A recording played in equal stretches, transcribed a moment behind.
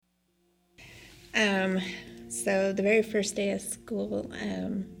Um, so the very first day of school,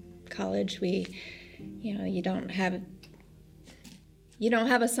 college, you don't have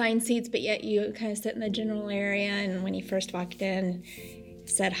assigned seats, but yet you kind of sit in the general area. And when he first walked in,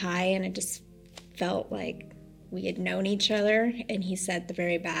 said hi, and it just felt like we had known each other. And he sat at the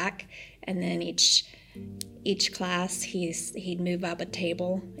very back, and then each class he'd move up a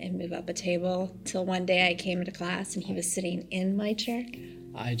table till one day I came to class and he was sitting in my chair.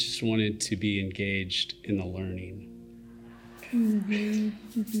 I just wanted to be engaged in the learning.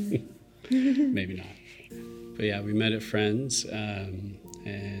 Maybe not. But yeah, we met at Friends,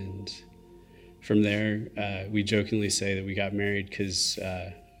 and from there, we jokingly say that we got married because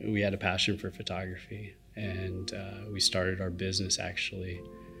we had a passion for photography, and we started our business actually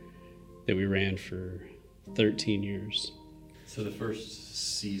that we ran for 13 years. So the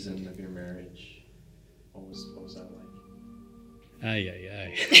first season of your marriage, what was that like?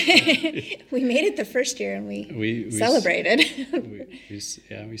 We made it the first year, and we celebrated.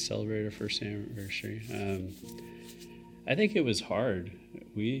 we celebrated our first anniversary. I think it was hard.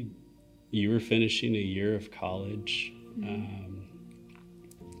 You were finishing a year of college.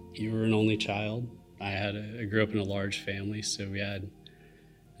 You were an only child. I grew up in a large family, so we had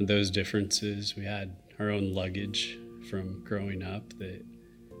those differences. We had our own luggage from growing up that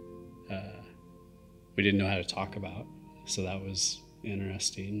we didn't know how to talk about. So that was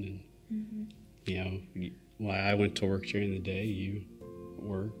interesting. And, while I went to work during the day, you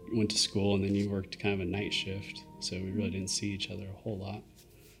went to school, and then you worked kind of a night shift. So we really didn't see each other a whole lot.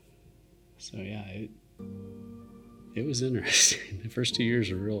 So yeah, it was interesting. The first 2 years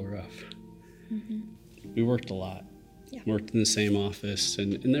were real rough. We worked a lot. Yeah. Worked in the same office,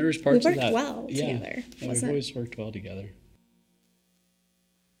 and there was parts of that. We worked well together. Yeah, we've always worked well together.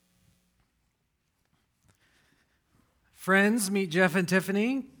 Friends, meet Jeff and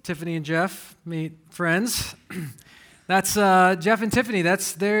Tiffany. Tiffany and Jeff, meet friends. That's Jeff and Tiffany.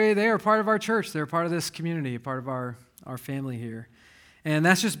 They are part of our church. They're part of this community, part of our family here. And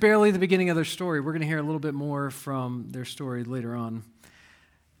that's just barely the beginning of their story. We're going to hear a little bit more from their story later on.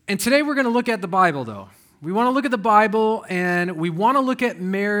 And today we're going to look at the Bible, though. We want to look at the Bible, and we want to look at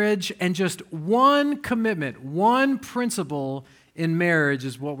marriage, and just one commitment, one principle in marriage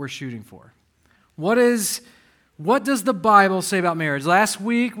is what we're shooting for. What does the Bible say about marriage? Last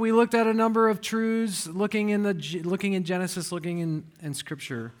week we looked at a number of truths, looking in Genesis, looking in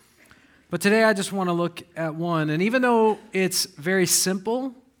Scripture. But today I just want to look at one. And even though it's very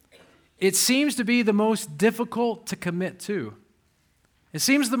simple, it seems to be the most difficult to commit to. It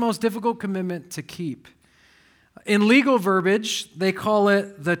seems the most difficult commitment to keep. In legal verbiage, they call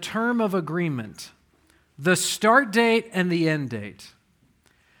it the term of agreement, the start date and the end date.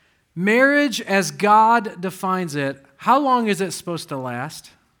 Marriage, as God defines it, how long is it supposed to last?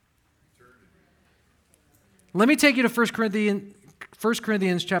 Let me take you to 1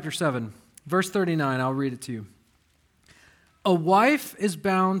 Corinthians chapter 7, verse 39. I'll read it to you. A wife is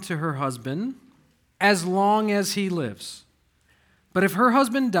bound to her husband as long as he lives. But if her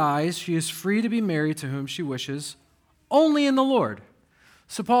husband dies, she is free to be married to whom she wishes, only in the Lord.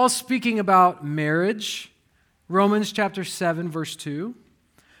 So Paul's speaking about marriage. Romans chapter 7, verse 2.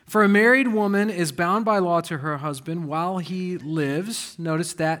 For a married woman is bound by law to her husband while he lives.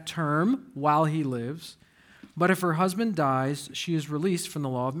 Notice that term, while he lives. But if her husband dies, she is released from the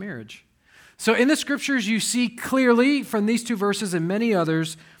law of marriage. So in the Scriptures, you see clearly from these two verses and many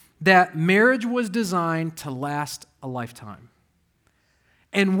others that marriage was designed to last a lifetime.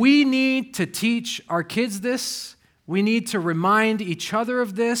 And we need to teach our kids this. We need to remind each other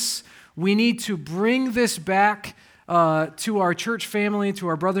of this. We need to bring this back to our church family, to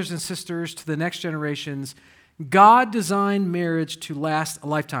our brothers and sisters, to the next generations. God designed marriage to last a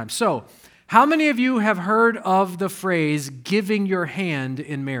lifetime. So, how many of you have heard of the phrase giving your hand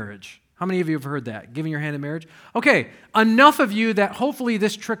in marriage? How many of you have heard that? Giving your hand in marriage? Okay, enough of you that hopefully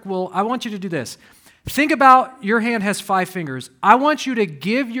this trick I want you to do this. Think about your hand has 5 fingers. I want you to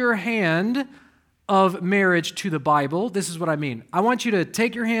give your hand of marriage to the Bible. This is what I mean. I want you to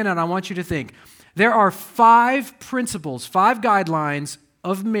take your hand and I want you to think. There are 5 principles, 5 guidelines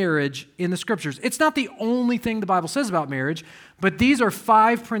of marriage in the Scriptures. It's not the only thing the Bible says about marriage, but these are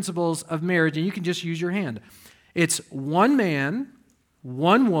 5 principles of marriage, and you can just use your hand. It's one man,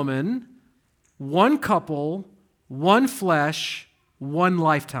 one woman, one couple, one flesh, one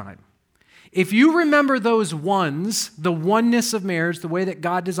lifetime. If you remember those ones, the oneness of marriage, the way that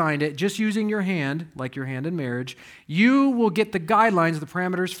God designed it, just using your hand, like your hand in marriage, you will get the guidelines, the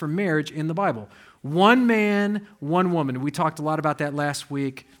parameters for marriage in the Bible. One man, one woman. We talked a lot about that last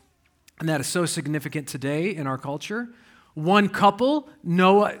week, and that is so significant today in our culture. One couple,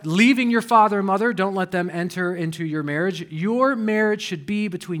 no, leaving your father and mother, don't let them enter into your marriage. Your marriage should be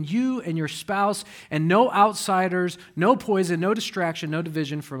between you and your spouse, and no outsiders, no poison, no distraction, no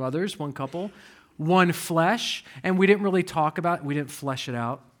division from others. One couple. One flesh, and we didn't flesh it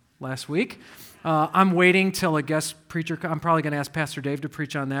out last week. I'm waiting till a guest preacher, I'm probably going to ask Pastor Dave to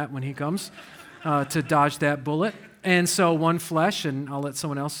preach on that when he comes to dodge that bullet. And so one flesh, and I'll let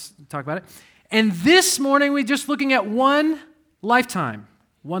someone else talk about it. And this morning, we're just looking at one lifetime.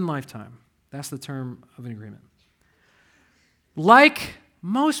 One lifetime. That's the term of an agreement. Like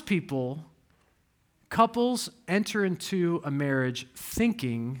most people, couples enter into a marriage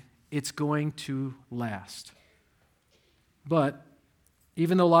thinking it's going to last. But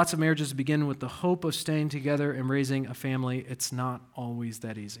even though lots of marriages begin with the hope of staying together and raising a family, it's not always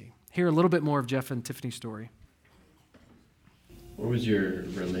that easy. Hear a little bit more of Jeff and Tiffany's story. What was your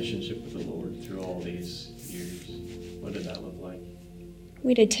relationship with the Lord through all these years? What did that look like?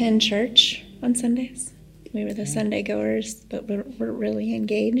 We'd attend church on Sundays. We were the Sunday goers, but we weren't really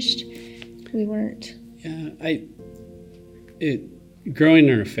engaged. We weren't. Yeah, growing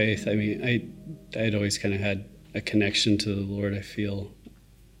in our faith, I mean, I'd always kind of had a connection to the Lord, I feel,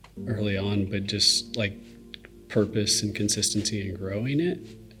 early on, but just like purpose and consistency in growing it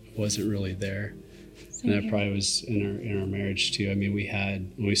wasn't really there. And that probably was in our marriage too. I mean,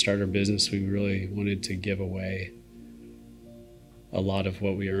 when we started our business, we really wanted to give away a lot of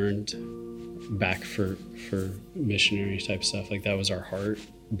what we earned back for missionary type stuff. Like that was our heart.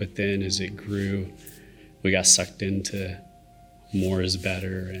 But then as it grew, we got sucked into more is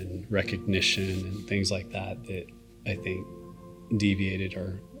better and recognition and things like that I think deviated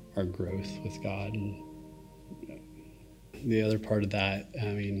our growth with God. And the other part of that, I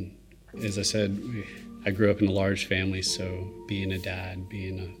mean, as I said, I grew up in a large family, so being a dad,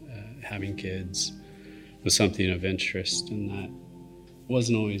 having kids was something of interest, and that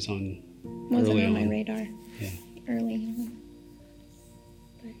wasn't always on my radar. Yeah. Early on.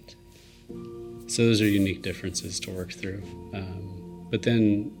 But so those are unique differences to work through. But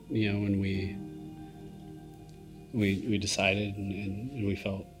then, when we decided and we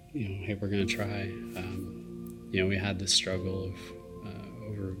felt, hey, we're going to try. We had this struggle of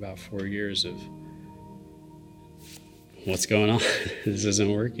over about 4 years of what's going on. This isn't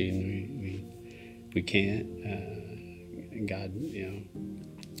working. We can't. And God,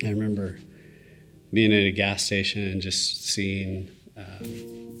 I remember being at a gas station and just seeing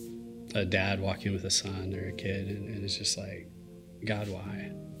a dad walking with a son or a kid, and it's just like, God,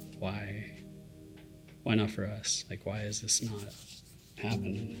 why not for us? Like, why is this not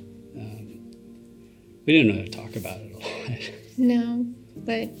happening? We didn't know how to talk about it a lot. no,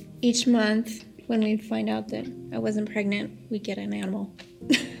 but each month when we'd find out that I wasn't pregnant, we'd get an animal.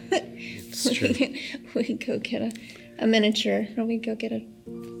 It's true. We'd go get a miniature, or we'd go get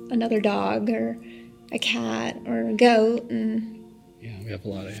another dog or a cat or a goat. And yeah, we have a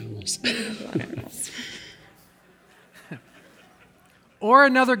lot of animals. Or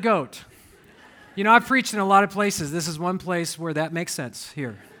another goat. I've preached in a lot of places. This is one place where that makes sense.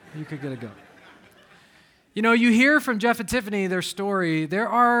 Here, you could get a goat. You hear from Jeff and Tiffany, their story. There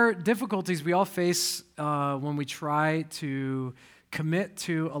are difficulties we all face when we try to commit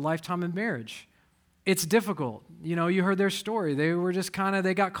to a lifetime of marriage. It's difficult. You heard their story. They were just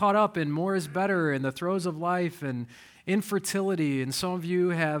they got caught up in more is better and the throes of life and infertility. And some of you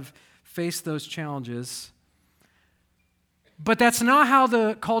have faced those challenges. But that's not how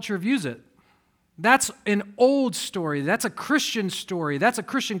the culture views it. That's an old story. That's a Christian story. That's a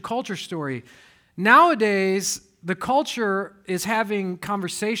Christian culture story. Nowadays, the culture is having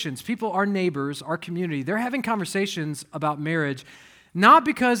conversations. People, our neighbors, our community, they're having conversations about marriage, not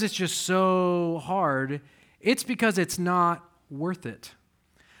because it's just so hard, it's because it's not worth it.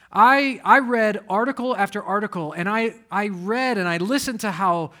 I read article after article, and I read and I listened to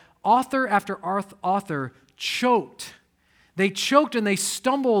how author after author choked. They choked and they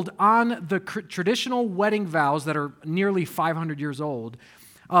stumbled on the traditional wedding vows that are nearly 500 years old,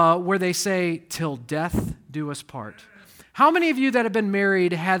 where they say, "Till death do us part." How many of you that have been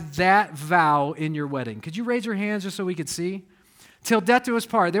married had that vow in your wedding? Could you raise your hands just so we could see? Till death do us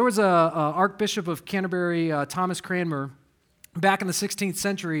part. There was a Archbishop of Canterbury, Thomas Cranmer, back in the 16th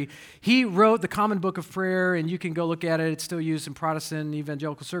century. He wrote the Common Book of Prayer, and you can go look at it. It's still used in Protestant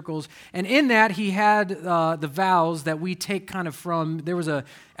evangelical circles. And in that, he had the vows that we take kind of from, there was a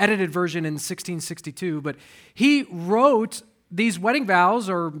edited version in 1662, but he wrote these wedding vows,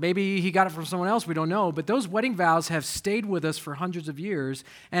 or maybe he got it from someone else, we don't know, but those wedding vows have stayed with us for hundreds of years,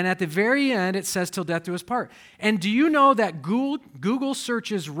 and at the very end, it says, "Till death do us part." And do you know that Google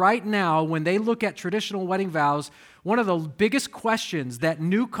searches right now, when they look at traditional wedding vows, one of the biggest questions that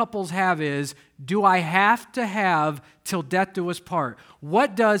new couples have is, do I have to have till death do us part?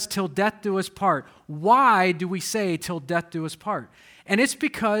 What does till death do us part? Why do we say till death do us part? And it's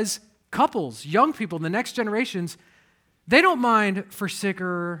because couples, young people, the next generations, they don't mind for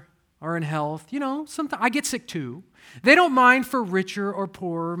sicker or in health. Sometimes I get sick too. They don't mind for richer or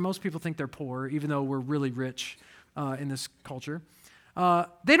poorer. Most people think they're poor, even though we're really rich in this culture.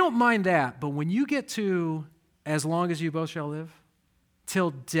 They don't mind that. But when you get to as long as you both shall live,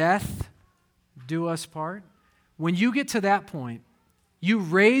 till death do us part, when you get to that point, you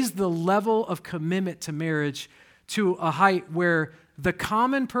raise the level of commitment to marriage to a height where the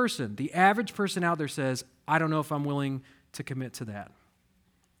common person, the average person out there says, I don't know if I'm willing to commit to that.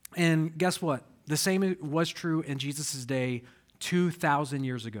 And guess what? The same was true in Jesus' day 2,000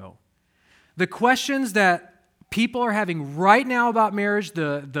 years ago. The questions that people are having right now about marriage,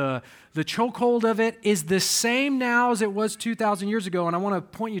 the chokehold of it, is the same now as it was 2,000 years ago, and I want to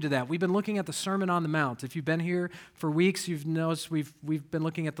point you to that. We've been looking at the Sermon on the Mount. If you've been here for weeks, you've noticed we've been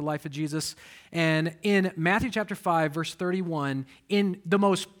looking at the life of Jesus. And in Matthew chapter 5, verse 31, in the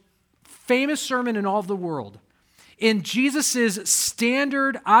most famous sermon in all of the world, in Jesus'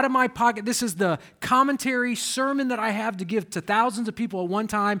 standard, out of my pocket, this is the commentary sermon that I have to give to thousands of people at one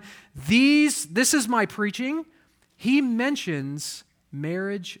time. This is my preaching. He mentions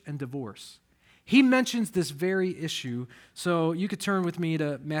marriage and divorce. He mentions this very issue. So you could turn with me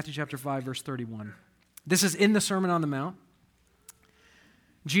to Matthew chapter 5, verse 31. This is in the Sermon on the Mount.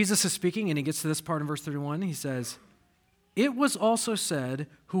 Jesus is speaking, and he gets to this part in verse 31. He says, "It was also said,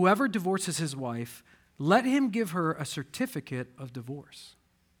 whoever divorces his wife, let him give her a certificate of divorce.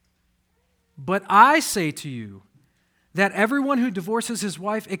 But I say to you that everyone who divorces his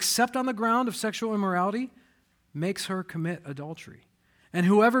wife except on the ground of sexual immorality makes her commit adultery. And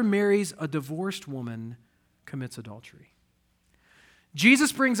whoever marries a divorced woman commits adultery."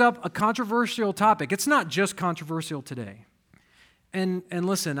 Jesus brings up a controversial topic. It's not just controversial today. And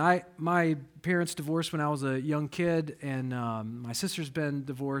listen, my parents divorced when I was a young kid, and my sister's been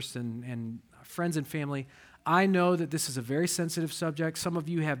divorced, and friends and family. I know that this is a very sensitive subject. Some of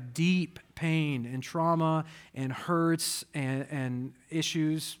you have deep pain and trauma and hurts and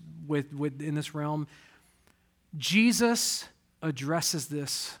issues in this realm. Jesus addresses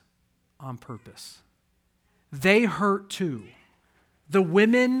this on purpose. They hurt too. The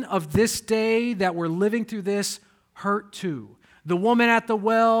women of this day that were living through this hurt too. The woman at the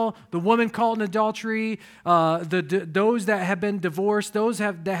well, the woman caught in adultery, those that have been divorced, those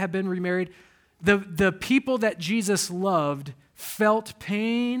that have been remarried. The people that Jesus loved felt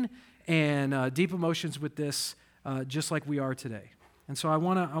pain and deep emotions with this, just like we are today. And so I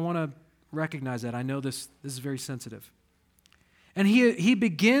want to recognize that. I know this is very sensitive. And he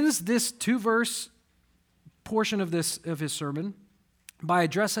begins this 2-verse portion of his sermon by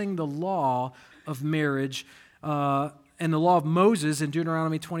addressing the law of marriage and the law of Moses in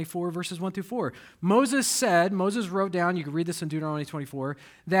Deuteronomy 24, verses 1 through 4. Moses wrote down, you can read this in Deuteronomy 24,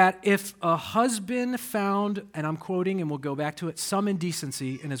 that if a husband found, and I'm quoting and we'll go back to it, some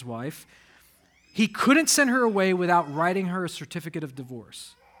indecency in his wife, he couldn't send her away without writing her a certificate of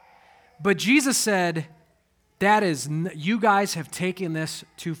divorce. But Jesus said, you guys have taken this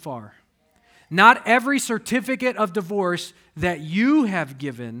too far. Not every certificate of divorce that you have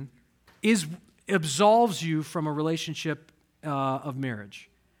given absolves you from a relationship of marriage.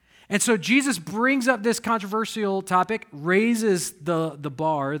 And so Jesus brings up this controversial topic, raises the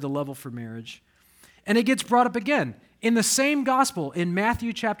bar, the level for marriage, and it gets brought up again in the same gospel in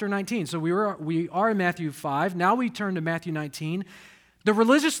Matthew chapter 19. So we are in Matthew 5. Now we turn to Matthew 19. The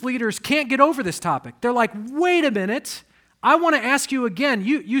religious leaders can't get over this topic. They're like, wait a minute, I want to ask you again.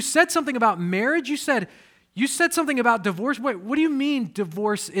 You said something about marriage. You said something about divorce. Wait, what do you mean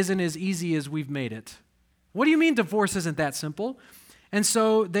divorce isn't as easy as we've made it? What do you mean divorce isn't that simple? And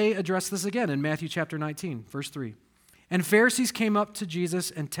so they address this again in Matthew chapter 19, verse 3. And Pharisees came up to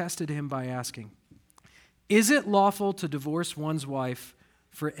Jesus and tested him by asking, "Is it lawful to divorce one's wife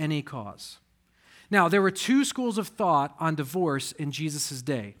for any cause?" Now, there were 2 schools of thought on divorce in Jesus'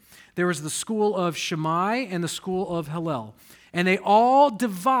 day. There was the school of Shammai and the school of Hillel. And they all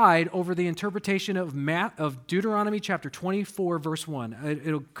divide over the interpretation of Deuteronomy chapter 24, verse 1.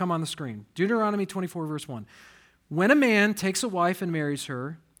 It'll come on the screen. Deuteronomy 24, verse 1. When a man takes a wife and marries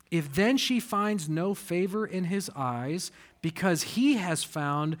her, if then she finds no favor in his eyes because he has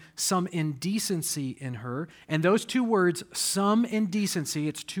found some indecency in her, and those 2 words, some indecency,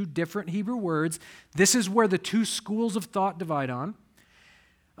 it's 2 different Hebrew words. This is where the 2 schools of thought divide on.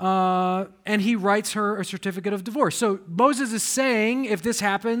 And he writes her a certificate of divorce. So Moses is saying if this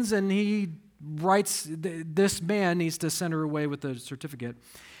happens and he writes, this man needs to send her away with a certificate.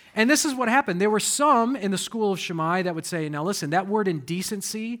 And this is what happened. There were some in the school of Shammai that would say, now listen, that word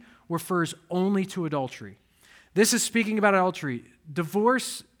indecency refers only to adultery. This is speaking about adultery.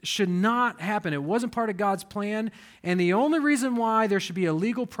 Divorce should not happen. It wasn't part of God's plan. And the only reason why there should be a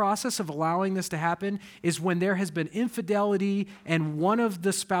legal process of allowing this to happen is when there has been infidelity and one of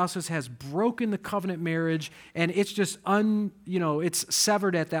the spouses has broken the covenant marriage and it's just it's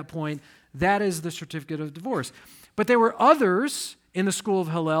severed at that point. That is the certificate of divorce. But there were others in the school of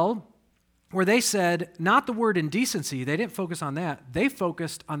Hillel where they said not the word indecency. They didn't focus on that. They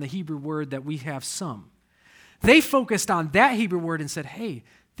focused on the Hebrew word that we have some. They focused on that Hebrew word and said, hey,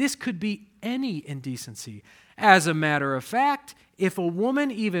 this could be any indecency. As a matter of fact, if a woman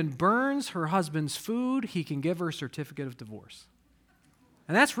even burns her husband's food, he can give her a certificate of divorce.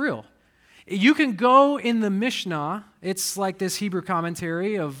 And that's real. You can go in the Mishnah. It's like this Hebrew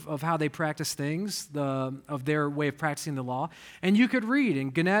commentary of how they practice things, of their way of practicing the law. And you could read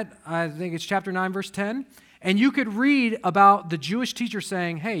in Gannett, I think it's chapter 9, verse 10, and you could read about the Jewish teacher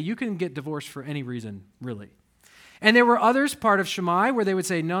saying, hey, you can get divorced for any reason, really. And there were others, part of Shammai, where they would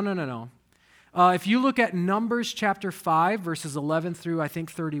say, no. If you look at Numbers chapter 5, verses 11 through, I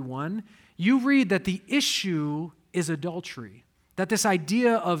think, 31, you read that the issue is adultery, that this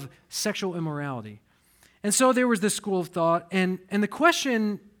idea of sexual immorality. And so there was this school of thought, and the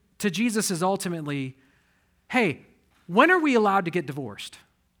question to Jesus is ultimately, hey, when are we allowed to get divorced?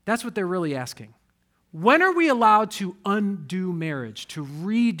 That's what they're really asking. When are we allowed to undo marriage, to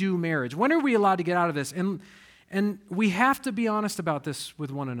redo marriage? When are we allowed to get out of this? And we have to be honest about this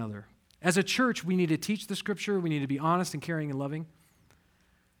with one another. As a church, we need to teach the Scripture. We need to be honest and caring and loving.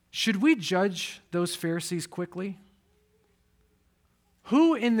 Should we judge those Pharisees quickly?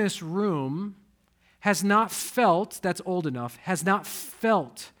 Who in this room has not felt, that's old enough, has not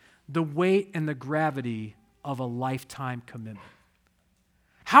felt the weight and the gravity of a lifetime commitment?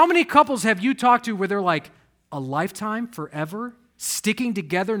 How many couples have you talked to where they're like, a lifetime, forever, sticking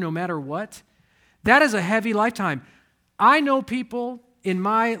together no matter what? That is a heavy lifetime. I know people in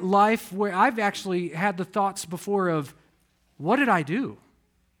my life where I've actually had the thoughts before of, what did I do?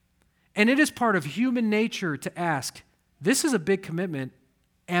 And it is part of human nature to ask, this is a big commitment.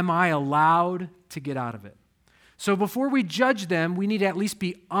 Am I allowed to get out of it? So before we judge them, we need to at least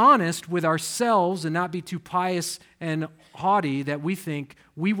be honest with ourselves and not be too pious and haughty that we think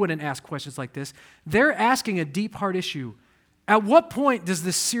we wouldn't ask questions like this. They're asking a deep heart issue. At what point does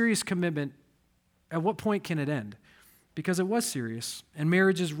this serious commitment, at what point can it end? Because it was serious, and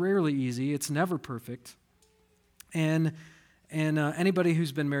marriage is rarely easy. It's never perfect. And anybody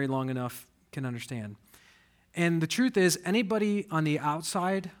who's been married long enough can understand. And the truth is, anybody on the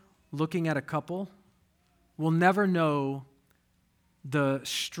outside looking at a couple will never know the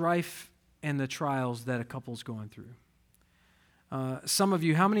strife and the trials that a couple's going through. Some of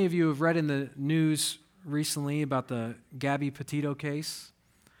you, how many of you have read in the news recently about the Gabby Petito case,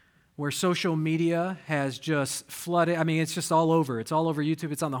 where social media has just flooded? I mean, it's just all over. It's all over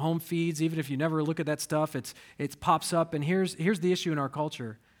YouTube. It's on the home feeds. Even if you never look at that stuff, it pops up. And here's the issue in our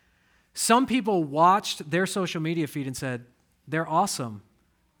culture. Some people watched their social media feed and said, they're awesome.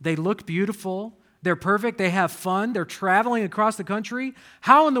 They look beautiful. They're perfect. They have fun. They're traveling across the country.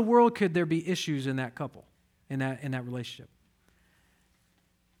 How in the world could there be issues in that couple, in that relationship?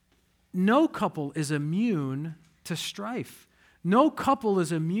 No couple is immune to strife. No couple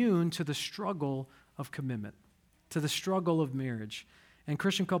is immune to the struggle of commitment, to the struggle of marriage. And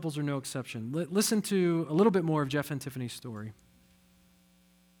Christian couples are no exception. Listen to a little bit more of Jeff and Tiffany's story.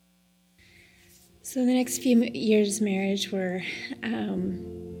 So the next few years of marriage were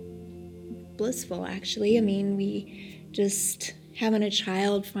blissful, actually. I mean, we just having a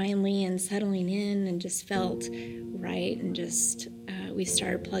child finally and settling in and just felt right, and just we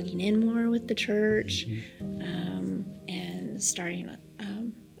started plugging in more with the church, and starting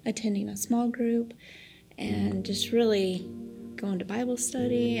attending a small group, and just really going to Bible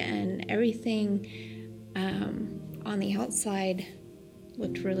study, and everything on the outside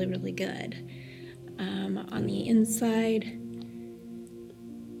looked really, really good. On the inside,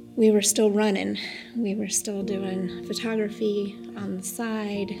 we were still running. We were still doing photography on the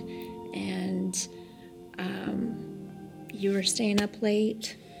side, and you were staying up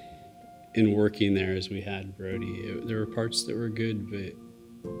late. In working there as we had Brody, there were parts that were good, but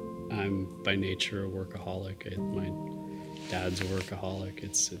I'm by nature a workaholic. My dad's a workaholic.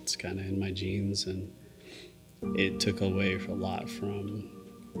 It's kind of in my genes, and it took away a lot from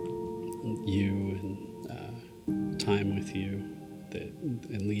you and time with you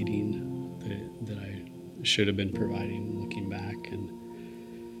and leading that I should have been providing looking back. And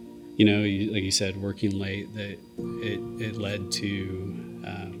like you said, working late, that it led to,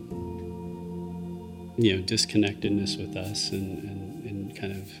 disconnecedness with us and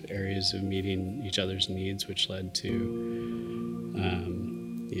kind of areas of meeting each other's needs, which led to,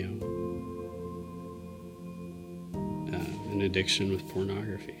 an addiction with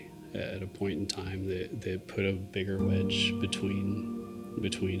pornography at a point in time that put a bigger wedge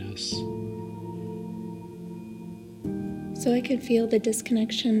between us. So I could feel the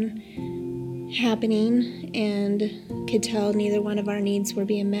disconnection happening and could tell neither one of our needs were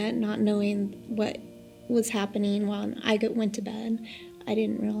being met, not knowing what was happening while I went to bed. I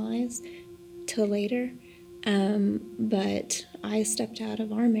didn't realize till later. But I stepped out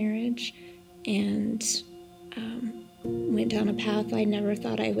of our marriage and went down a path I never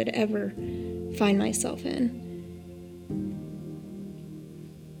thought I would ever find myself in.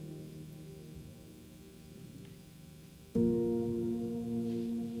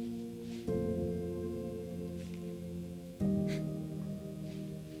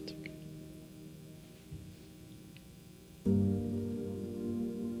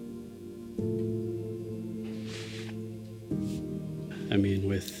 I mean,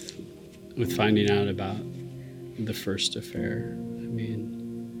 with finding out about the first affair,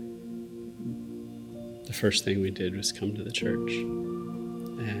 the first thing we did was come to the church,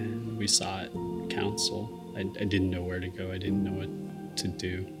 and we sought counsel. I didn't know where to go. I didn't know what to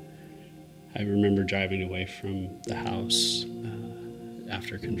do. I remember driving away from the house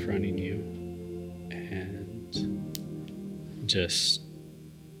after confronting you, and just,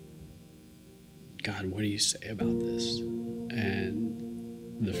 God, what do you say about this? And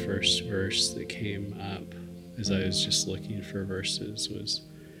the first verse that came up as I was just looking for verses was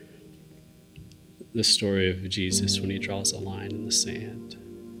the story of Jesus when he draws a line in the sand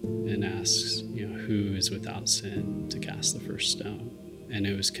and asks, who is without sin to cast the first stone? And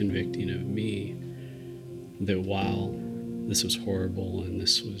it was convicting of me that while this was horrible and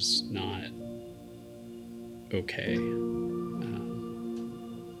this was not okay,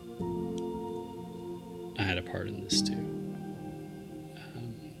 I had a part in this too.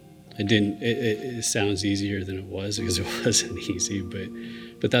 It sounds easier than it was, because it wasn't easy,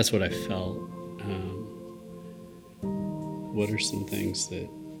 but that's what I felt. What are some things that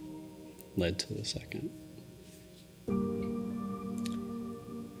led to the second?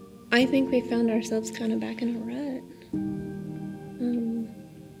 I think we found ourselves kind of back in a rut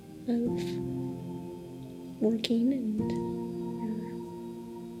of working and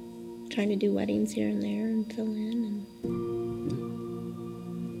trying to do weddings here and there and fill in. And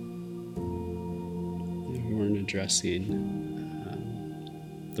we weren't addressing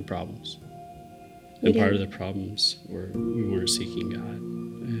the problems. We And part of didn't. the problems were we weren't seeking God.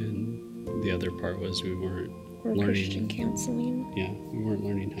 And the other part was we weren't or Christian learning. counseling. Yeah, we weren't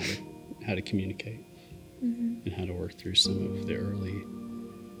learning how to communicate and how to work through some of the early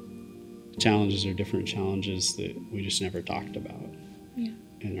challenges or different challenges that we just never talked about Yeah.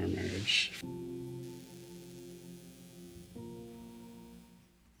 in our marriage.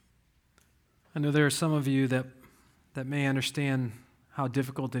 I know there are some of you that may understand how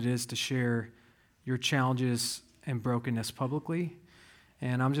difficult it is to share your challenges and brokenness publicly.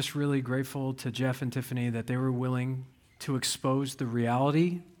 And I'm just really grateful to Jeff and Tiffany that they were willing to expose the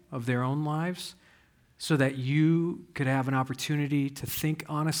reality of their own lives so that you could have an opportunity to think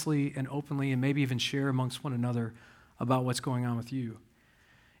honestly and openly and maybe even share amongst one another about what's going on with you.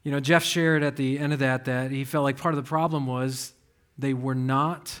 Jeff shared at the end of that he felt like part of the problem was they were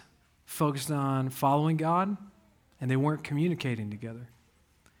not focused on following God and they weren't communicating together.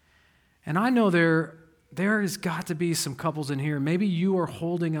 And I know there has got to be some couples in here. Maybe you are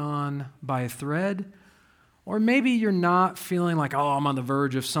holding on by a thread, or maybe you're not feeling like, oh, I'm on the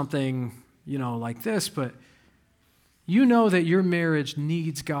verge of something, like this, but you know that your marriage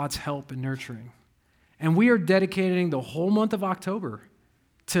needs God's help and nurturing. And we are dedicating the whole month of October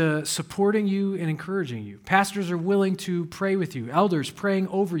to supporting you and encouraging you. Pastors are willing to pray with you, elders praying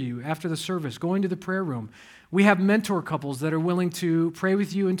over you after the service, going to the prayer room. We have mentor couples that are willing to pray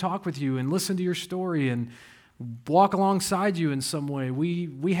with you and talk with you and listen to your story and walk alongside you in some way.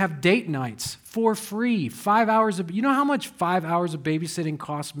 We have date nights for free, 5 hours you know how much 5 hours of babysitting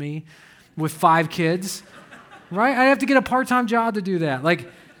costs me with 5 kids, right? I have to get a part-time job to do that. Like,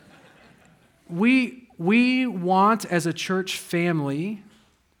 we want as a church family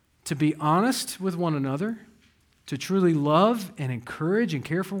to be honest with one another, to truly love and encourage and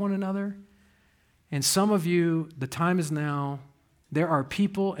care for one another. And some of you, the time is now. There are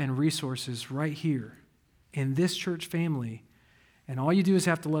people and resources right here in this church family, and all you do is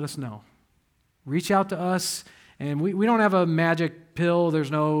have to let us know. Reach out to us And we don't have a magic pill. We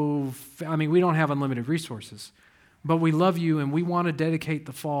don't have unlimited resources. But we love you, and we want to dedicate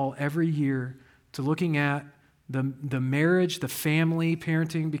the fall every year to looking at the marriage, the family,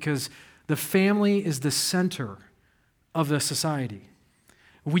 parenting, because the family is the center of the society.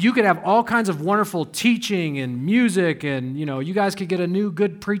 You could have all kinds of wonderful teaching and music, and you guys could get a new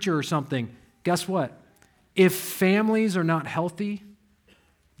good preacher or something. Guess what? If families are not healthy,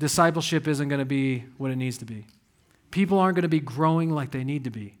 discipleship isn't going to be what it needs to be. People aren't going to be growing like they need to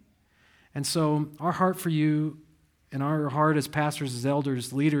be. And so our heart for you, and our heart as pastors, as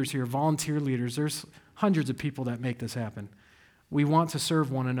elders, leaders here, volunteer leaders, there's hundreds of people that make this happen. We want to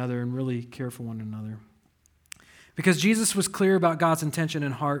serve one another and really care for one another. Because Jesus was clear about God's intention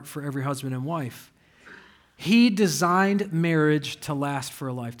and heart for every husband and wife. He designed marriage to last for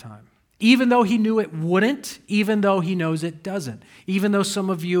a lifetime. Even though he knew it wouldn't, even though he knows it doesn't, even though some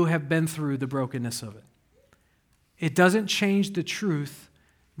of you have been through the brokenness of it. It doesn't change the truth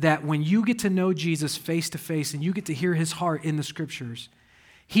that when you get to know Jesus face to face and you get to hear his heart in the scriptures,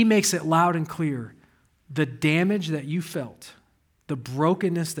 he makes it loud and clear. The damage that you felt, the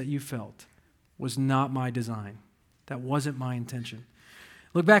brokenness that you felt, was not my design. That wasn't my intention.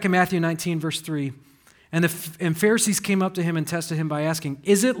 Look back in Matthew 19, verse 3. And Pharisees came up to him and tested him by asking,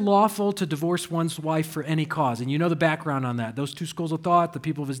 is it lawful to divorce one's wife for any cause? And you know the background on that. Those two schools of thought, the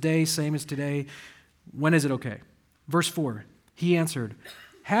people of his day, same as today. When is it okay? Verse 4, he answered,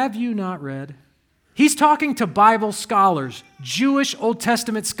 have you not read? He's talking to Bible scholars, Jewish Old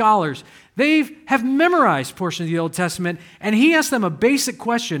Testament scholars. They have memorized portions of the Old Testament, and he asked them a basic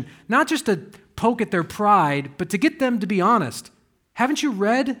question, not just to poke at their pride, but to get them to be honest. Haven't you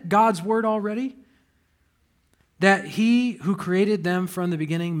read God's word already? That he who created them from the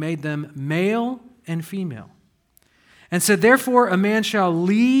beginning made them male and female. And said, therefore, a man shall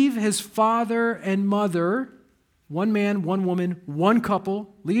leave his father and mother, one man, one woman, one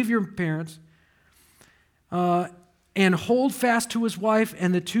couple, leave your parents, and hold fast to his wife,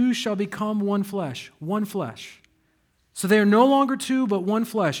 and the two shall become one flesh, one flesh. So they are no longer two, but one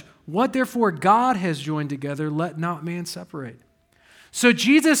flesh. What therefore God has joined together, let not man separate. So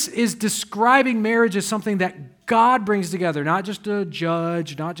Jesus is describing marriage as something that God brings together, not just a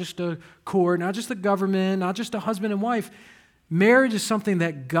judge, not just a court, not just the government, not just a husband and wife. Marriage is something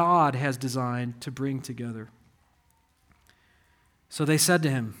that God has designed to bring together. So they said to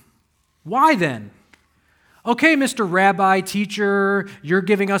him, why then? Okay, Mr. Rabbi, teacher, you're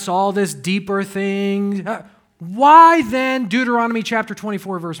giving us all this deeper thing. Why then, Deuteronomy chapter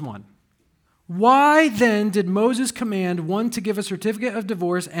 24, verse 1? Why then did Moses command one to give a certificate of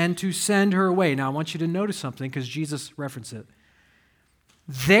divorce and to send her away? Now, I want you to notice something because Jesus referenced it.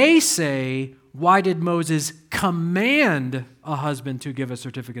 They say, why did Moses command a husband to give a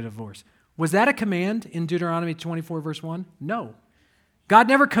certificate of divorce? Was that a command in Deuteronomy 24, verse 1? No. God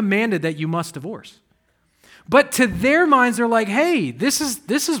never commanded that you must divorce. But to their minds, they're like, hey, this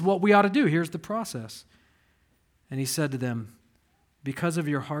is what we ought to do. Here's the process. And he said to them, because of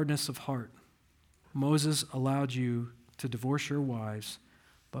your hardness of heart, Moses allowed you to divorce your wives,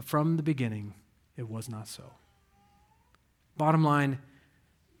 but from the beginning, it was not so. Bottom line,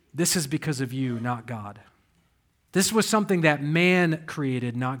 this is because of you, not God. This was something that man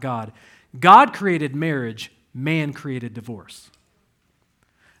created, not God. God created marriage, man created divorce.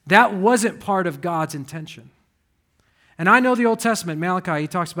 That wasn't part of God's intention. And I know the Old Testament, Malachi, he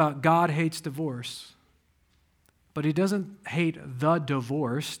talks about God hates divorce, but he doesn't hate the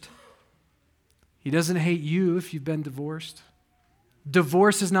divorced. He doesn't hate you if you've been divorced.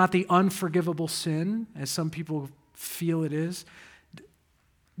 Divorce is not the unforgivable sin, as some people feel it is.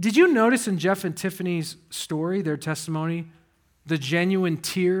 Did you notice in Jeff and Tiffany's story, their testimony, the genuine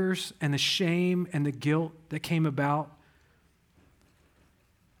tears and the shame and the guilt that came about?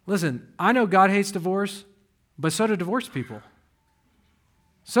 Listen, I know God hates divorce, but so do divorced people.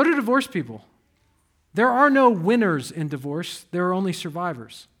 So do divorced people. There are no winners in divorce. There are only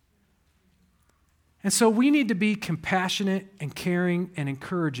survivors. And so we need to be compassionate and caring and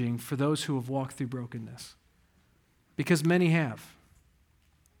encouraging for those who have walked through brokenness, because many have.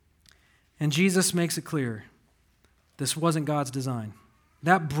 And Jesus makes it clear, this wasn't God's design.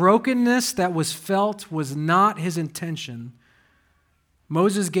 That brokenness that was felt was not his intention.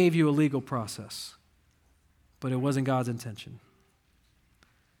 Moses gave you a legal process, but it wasn't God's intention.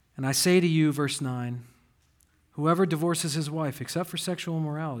 And I say to you, verse 9, whoever divorces his wife except for sexual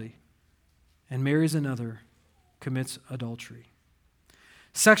immorality and marries another commits adultery.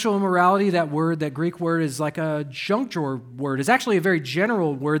 Sexual immorality, that word, that Greek word, is like a junk drawer word. It's actually a very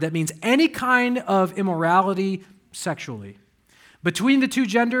general word that means any kind of immorality sexually. Between the two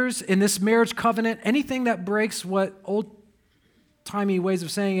genders in this marriage covenant, anything that breaks what old-timey ways of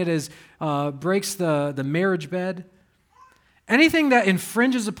saying it is, breaks the marriage bed, anything that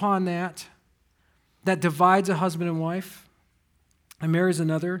infringes upon that divides a husband and wife and marries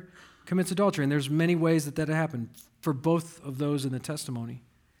another, commits adultery. And there's many ways that happened for both of those in the testimony.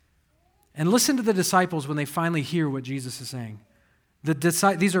 And listen to the disciples when they finally hear what Jesus is saying.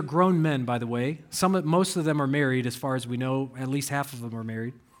 These are grown men, by the way. Most of them are married, as far as we know. At least half of them are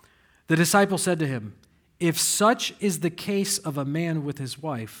married. The disciples said to him, "If such is the case of a man with his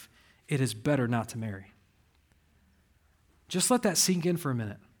wife, it is better not to marry." Just let that sink in for a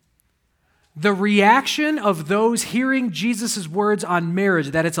minute. The reaction of those hearing Jesus' words on marriage,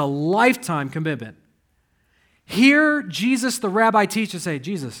 that it's a lifetime commitment. Hear Jesus, the rabbi, teach and say,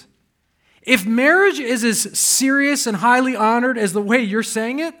 "Jesus, if marriage is as serious and highly honored as the way you're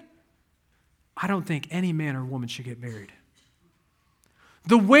saying it, I don't think any man or woman should get married.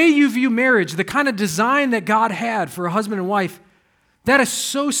 The way you view marriage, the kind of design that God had for a husband and wife, that is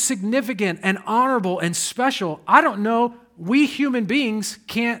so significant and honorable and special. I don't know, we human beings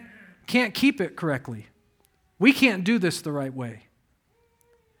can't keep it correctly. We can't do this the right way."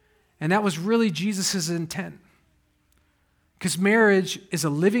 And that was really Jesus' intent. Because marriage is a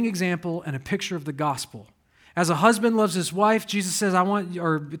living example and a picture of the gospel. As a husband loves his wife, Jesus says,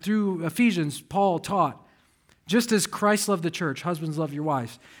 through Ephesians, Paul taught, just as Christ loved the church, husbands love your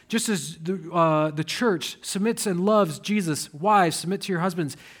wives. Just as the church submits and loves Jesus, wives, submit to your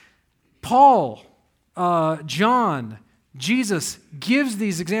husbands. Paul, John, Jesus gives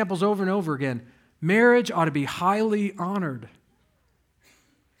these examples over and over again. Marriage ought to be highly honored.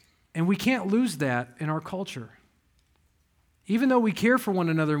 And we can't lose that in our culture. Even though we care for one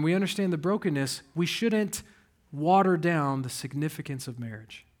another and we understand the brokenness, we shouldn't water down the significance of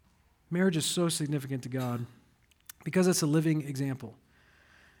marriage. Marriage is so significant to God because it's a living example.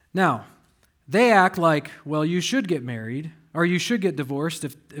 Now, they act like, well, you should get married or you should get divorced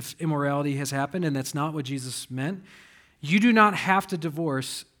if immorality has happened, and that's not what Jesus meant. You do not have to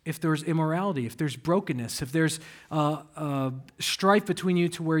divorce if there's immorality, if there's brokenness, if there's strife between you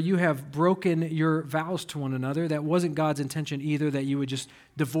to where you have broken your vows to one another. That wasn't God's intention either, that you would just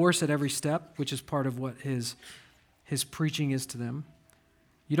divorce at every step, which is part of what his preaching is to them.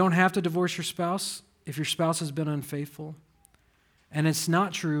 You don't have to divorce your spouse if your spouse has been unfaithful. And it's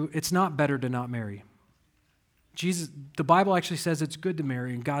not true, it's not better to not marry. The Bible actually says it's good to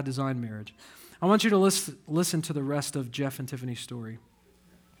marry, and God designed marriage. I want you to listen to the rest of Jeff and Tiffany's story.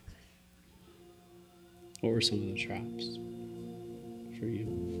 What were some of the traps for you?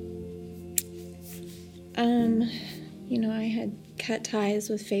 I had cut ties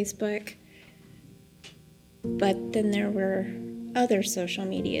with Facebook, but then there were other social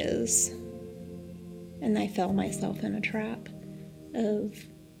medias, and I fell myself in a trap of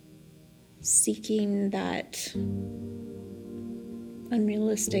seeking that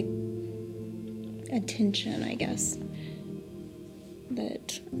unrealistic attention, I guess,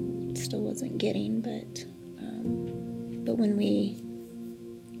 that still wasn't getting, but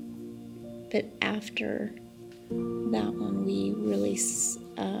after that one, we really,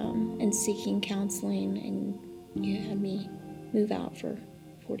 in seeking counseling, and you had me move out for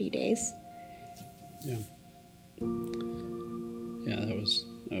 40 days. Yeah. Yeah, that was.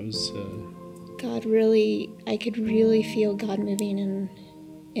 God really, I could really feel God moving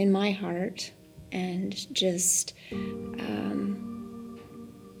in my heart, and just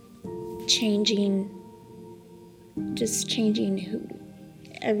changing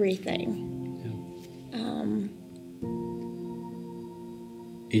everything.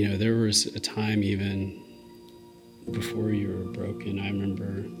 Yeah. There was a time even before you were broken. I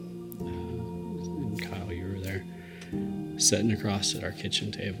remember, and Kyle, you were there, sitting across at our kitchen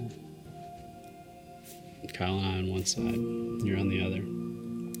table. Kyle and I on one side, you're on the other.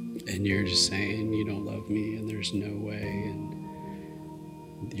 And you're just saying, you don't love me, and there's no way,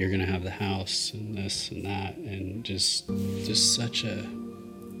 and you're going to have the house, and this and that, and just such a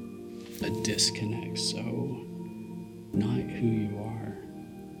disconnect, so not who you are.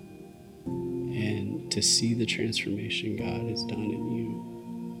 And to see the transformation God has done in you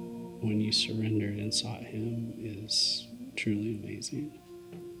when you surrendered and sought Him is truly amazing.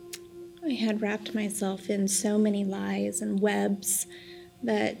 I had wrapped myself in so many lies and webs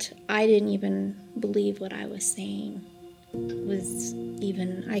that I didn't even believe what I was saying.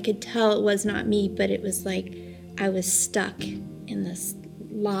 I could tell it was not me, but it was like I was stuck in this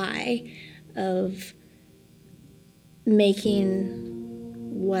lie of making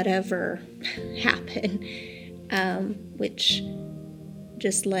whatever happen, which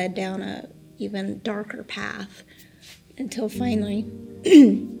just led down a even darker path. until finally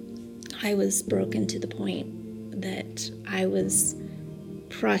I was broken to the point that I was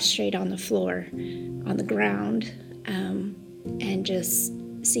prostrate on the floor, on the ground, and just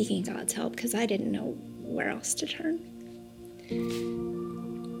seeking God's help because I didn't know where else to turn.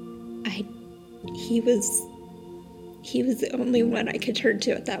 He was the only one I could turn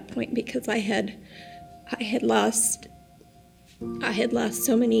to at that point because I had lost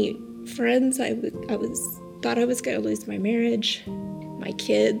so many friends. I thought I was going to lose my marriage, my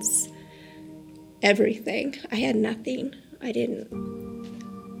kids, everything. I had nothing. I didn't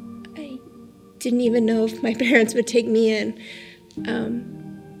even know if my parents would take me in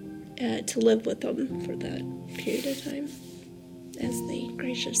to live with them for that period of time, as they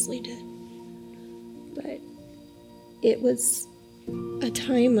graciously did. But it was a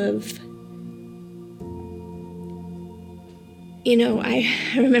time of, I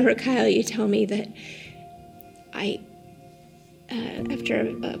remember, Kyle, you tell me that after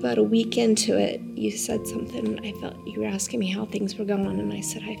about a week into it, you said something. I felt you were asking me how things were going, and I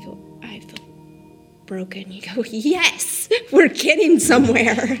said, I feel broken. You go, yes, we're getting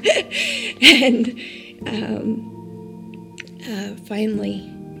somewhere. And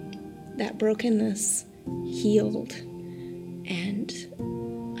finally, that brokenness healed, and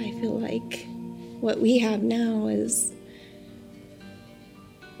I feel like what we have now is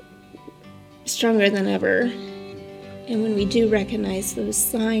stronger than ever. And when we do recognize those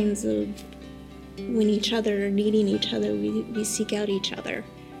signs of when each other are needing each other, we seek out each other.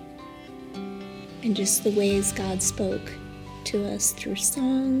 And just the ways God spoke to us through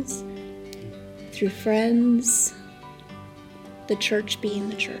songs, through friends, the church being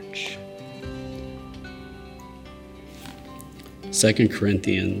the church. 2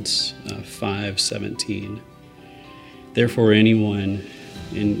 Corinthians 5:17. Therefore, anyone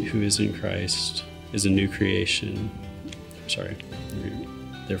who is in Christ is a new creation.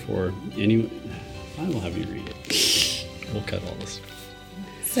 Therefore, I will have you read it. We'll cut all this.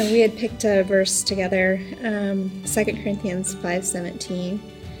 So we had picked a verse together, 2 Corinthians 5:17.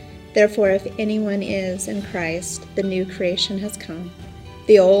 Therefore, if anyone is in Christ, the new creation has come.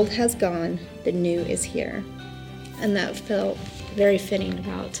 The old has gone, the new is here. And that felt very fitting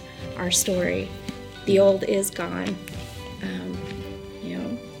about our story. The old is gone.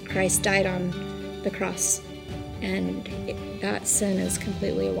 Christ died on the cross, and that sin is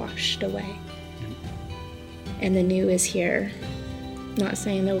completely washed away. And the new is here. Not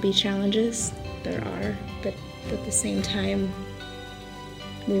saying there will be challenges, there are, but at the same time,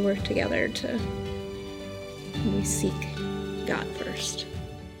 we work together we seek God first.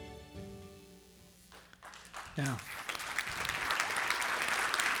 Yeah.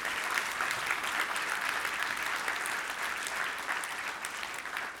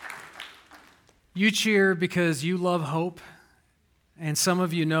 You cheer because you love hope, and some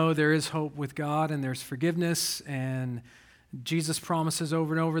of you know there is hope with God, and there's forgiveness, and Jesus promises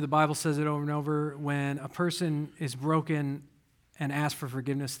over and over, the Bible says it over and over, when a person is broken and asks for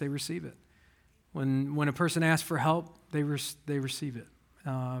forgiveness, they receive it. When a person asks for help, they receive it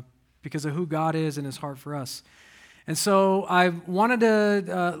because of who God is and his heart for us. And so I wanted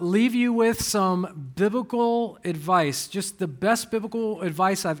to leave you with some biblical advice, just the best biblical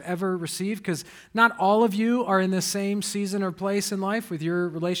advice I've ever received, because not all of you are in the same season or place in life with your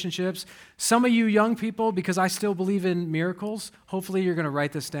relationships. Some of you young people, because I still believe in miracles, hopefully you're going to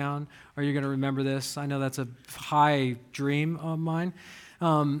write this down or you're going to remember this. I know that's a high dream of mine.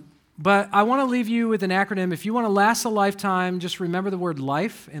 But I want to leave you with an acronym. If you want to last a lifetime, just remember the word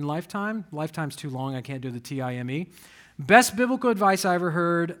life in lifetime. Lifetime's too long. I can't do the TIME. Best biblical advice I ever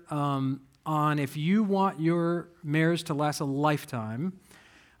heard on if you want your marriage to last a lifetime,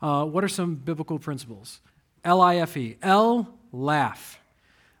 what are some biblical principles? LIFE. L, laugh.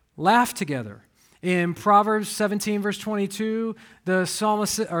 Laugh together. In Proverbs 17, verse 22, the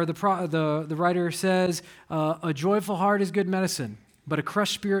psalmist or the writer says, "A joyful heart is good medicine, but a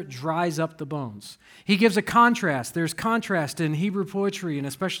crushed spirit dries up the bones." He gives a contrast. There's contrast in Hebrew poetry, and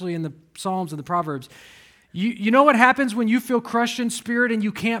especially in the Psalms and the Proverbs. You know what happens when you feel crushed in spirit and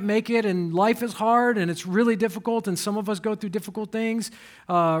you can't make it, and life is hard and it's really difficult, and some of us go through difficult things,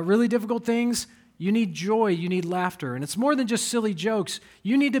 really difficult things. You need joy, you need laughter. And it's more than just silly jokes.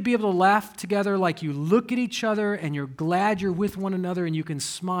 You need to be able to laugh together like you look at each other and you're glad you're with one another and you can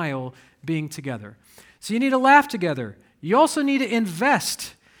smile being together. So you need to laugh together. You also need to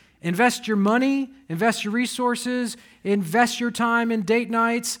invest. Invest your money, invest your resources, invest your time in date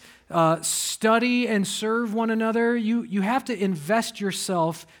nights, study and serve one another. You have to invest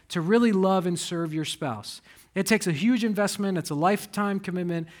yourself to really love and serve your spouse. It takes a huge investment. It's a lifetime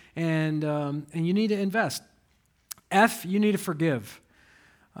commitment, and you need to invest. F, you need to forgive.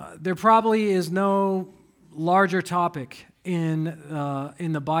 There probably is no larger topic in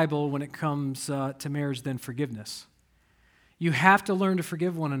the Bible when it comes to marriage than forgiveness. You have to learn to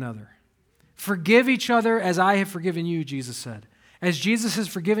forgive one another. Forgive each other as I have forgiven you, Jesus said. As Jesus has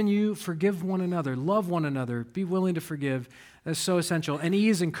forgiven you, forgive one another. Love one another. Be willing to forgive. That's so essential. And E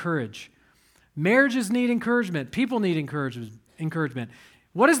is encourage. Marriages need encouragement. People need encouragement.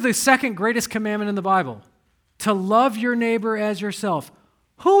 What is the second greatest commandment in the Bible? To love your neighbor as yourself.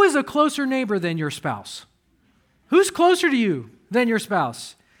 Who is a closer neighbor than your spouse? Who's closer to you than your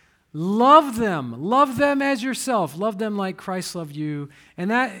spouse? Love them. Love them as yourself. Love them like Christ loved you.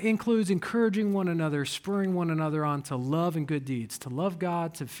 And that includes encouraging one another, spurring one another on to love and good deeds, to love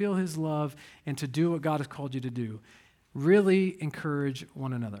God, to feel his love, and to do what God has called you to do. Really encourage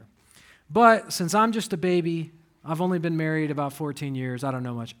one another. But since I'm just a baby, I've only been married about 14 years, I don't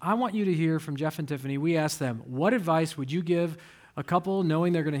know much. I want you to hear from Jeff and Tiffany. We asked them, what advice would you give a couple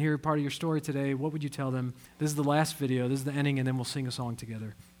knowing they're going to hear part of your story today? What would you tell them? This is the last video. This is the ending, and then we'll sing a song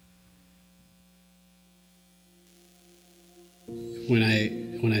together. When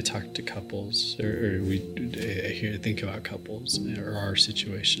I talk to couples, or I think about couples or our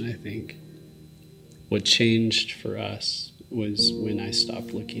situation, I think what changed for us was when I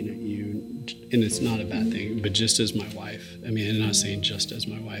stopped looking at you, and it's not a bad thing, but just as my wife. I mean, I'm not saying just as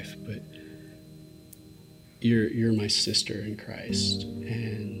my wife, but you're my sister in Christ,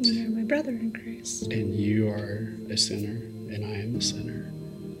 and You're my brother in Christ. and you are a sinner, and I am a sinner,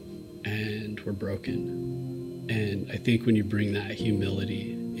 and we're broken. And I think when you bring that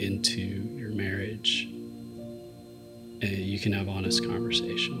humility into your marriage, you can have honest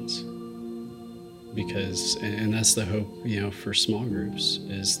conversations. And that's the hope, for small groups,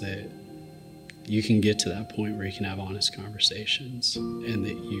 is that you can get to that point where you can have honest conversations and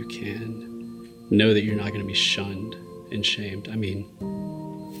that you can know that you're not going to be shunned and shamed. I mean,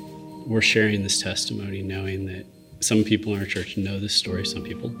 we're sharing this testimony knowing that some people in our church know this story, some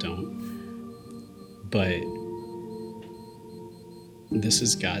people don't. But this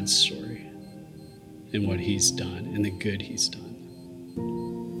is God's story and what he's done and the good he's done.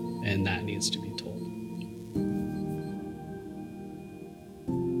 And that needs to be told.